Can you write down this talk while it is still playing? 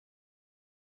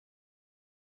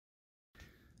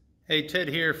Hey, Ted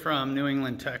here from New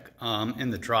England Tech in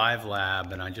the Drive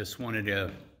Lab, and I just wanted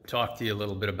to talk to you a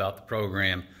little bit about the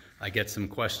program. I get some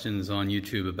questions on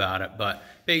YouTube about it, but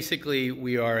basically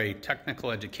we are a technical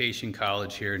education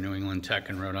college here at New England Tech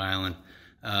in Rhode Island,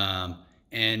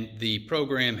 and the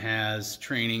program has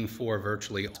training for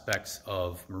virtually all aspects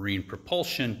of marine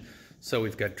propulsion. So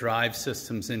we've got drive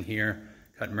systems in here,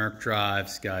 got Merc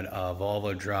drives, got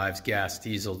Volvo drives, gas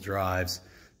diesel drives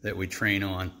that we train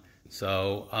on.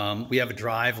 So we have a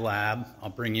drive lab. I'll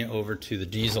bring you over to the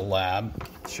diesel lab,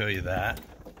 show you that.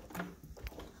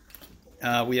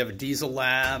 We have a diesel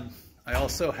lab. I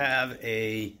also have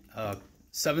a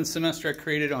 7th semester I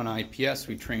created on IPS.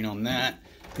 We train on that.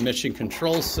 Emission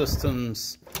control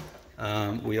systems.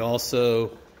 We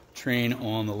also train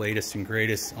on the latest and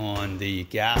greatest on the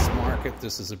gas market.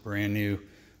 This is a brand new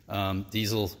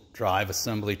diesel drive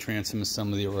assembly, transom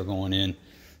assembly that we're going in.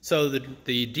 So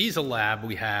the diesel lab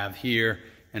we have here,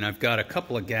 and I've got a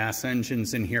couple of gas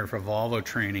engines in here for Volvo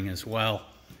training as well.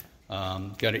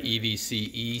 Got an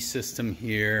EVCE system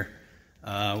here.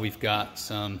 We've got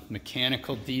some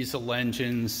mechanical diesel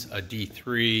engines, a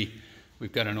D3.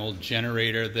 We've got an old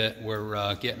generator that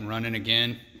we're getting running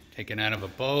again, taken out of a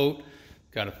boat.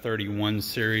 Got a 31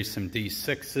 series, some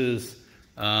D6s.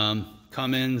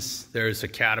 Cummins, there's a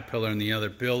Caterpillar in the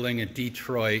other building, a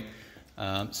Detroit.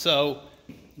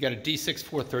 You got a D6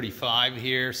 435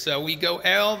 here. So we go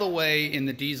all the way in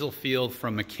the diesel field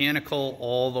from mechanical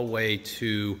all the way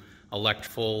to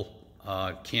electrical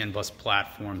CAN bus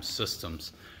platform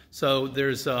systems. So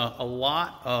there's a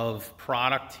lot of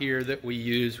product here that we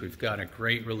use. We've got a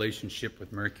great relationship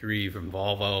with Mercury from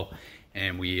Volvo,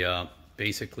 and we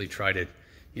basically try to,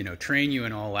 train you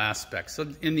in all aspects. So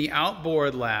in the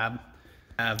Outboard Lab,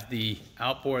 I have the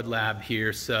Outboard Lab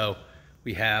here. So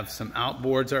we have some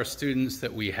outboards, our students,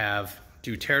 that we have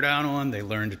do teardown on. They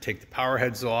learn to take the power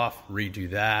heads off, redo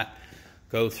that,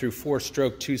 go through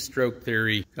 4-stroke, 2-stroke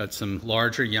theory, got some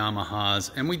larger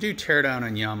Yamahas, and we do teardown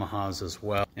on Yamahas as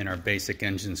well in our basic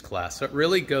engines class. So it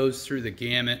really goes through the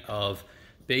gamut of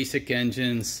basic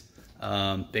engines,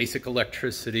 basic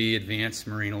electricity, advanced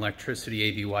marine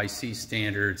electricity, ABYC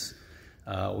standards.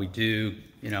 We do,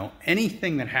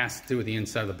 anything that has to do with the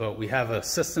inside of the boat. We have a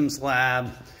systems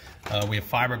lab. We have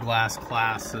fiberglass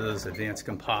classes, advanced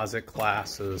composite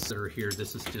classes that are here.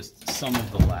 This is just some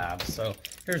of the labs. So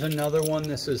here's another one.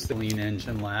 This is the lean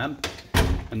engine lab.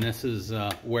 And this is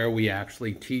where we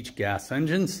actually teach gas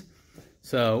engines.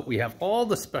 So we have all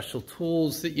the special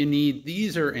tools that you need.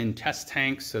 These are in test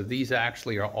tanks. So these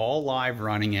actually are all live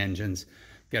running engines.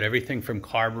 Got everything from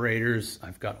carburetors.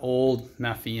 I've got old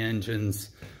Mephi engines,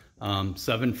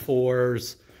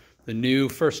 7.4s. The new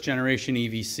first generation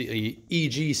EGC,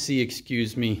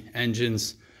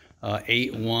 engines,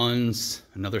 8.1s,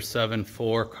 another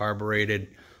 7.4 carbureted,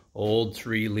 old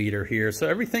 3-liter here. So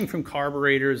everything from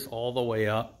carburetors all the way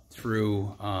up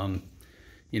through,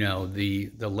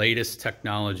 the latest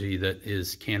technology that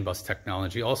is CAN bus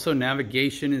technology. Also,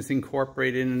 navigation is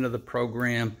incorporated into the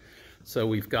program. So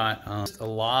we've got a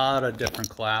lot of different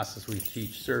classes. We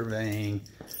teach surveying,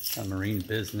 marine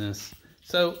business.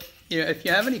 So, if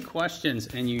you have any questions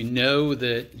and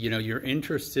that, you're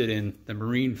interested in the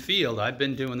marine field, I've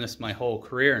been doing this my whole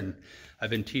career, and I've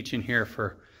been teaching here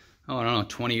for,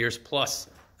 20 years plus.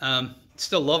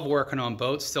 Still love working on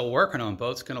boats,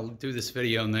 Gonna do this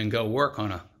video and then go work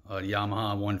on a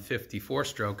Yamaha 150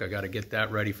 4-stroke. I got to get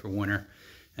that ready for winter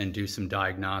and do some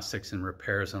diagnostics and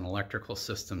repairs on electrical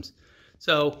systems.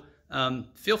 So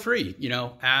feel free,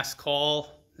 ask,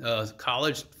 call.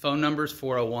 College phone numbers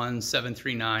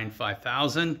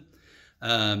 401-739-5000.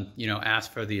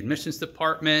 Ask for the admissions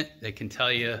department. They can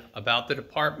tell you about the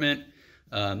department.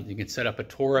 You can set up a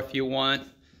tour if you want.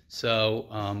 So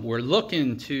we're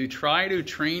looking to try to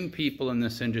train people in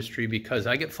this industry because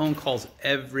I get phone calls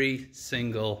every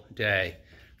single day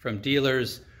from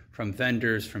dealers, from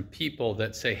vendors, from people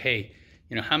that say, hey,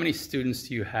 how many students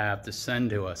do you have to send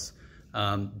to us?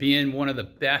 Being one of the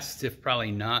best, if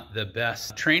probably not the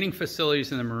best, training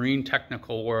facilities in the marine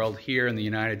technical world here in the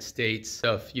United States.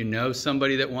 So if you know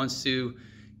somebody that wants to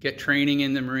get training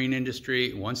in the marine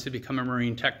industry, wants to become a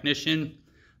marine technician,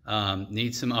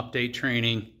 needs some update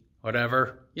training,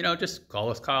 whatever, just call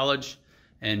us college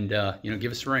and,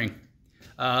 give us a ring.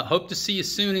 Hope to see you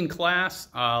soon in class.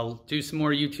 I'll do some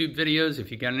more YouTube videos. If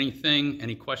you got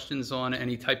any questions on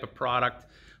any type of product,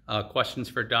 questions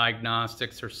for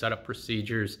diagnostics or setup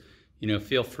procedures,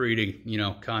 feel free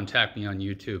to, contact me on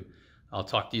YouTube. I'll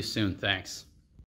talk to you soon. Thanks.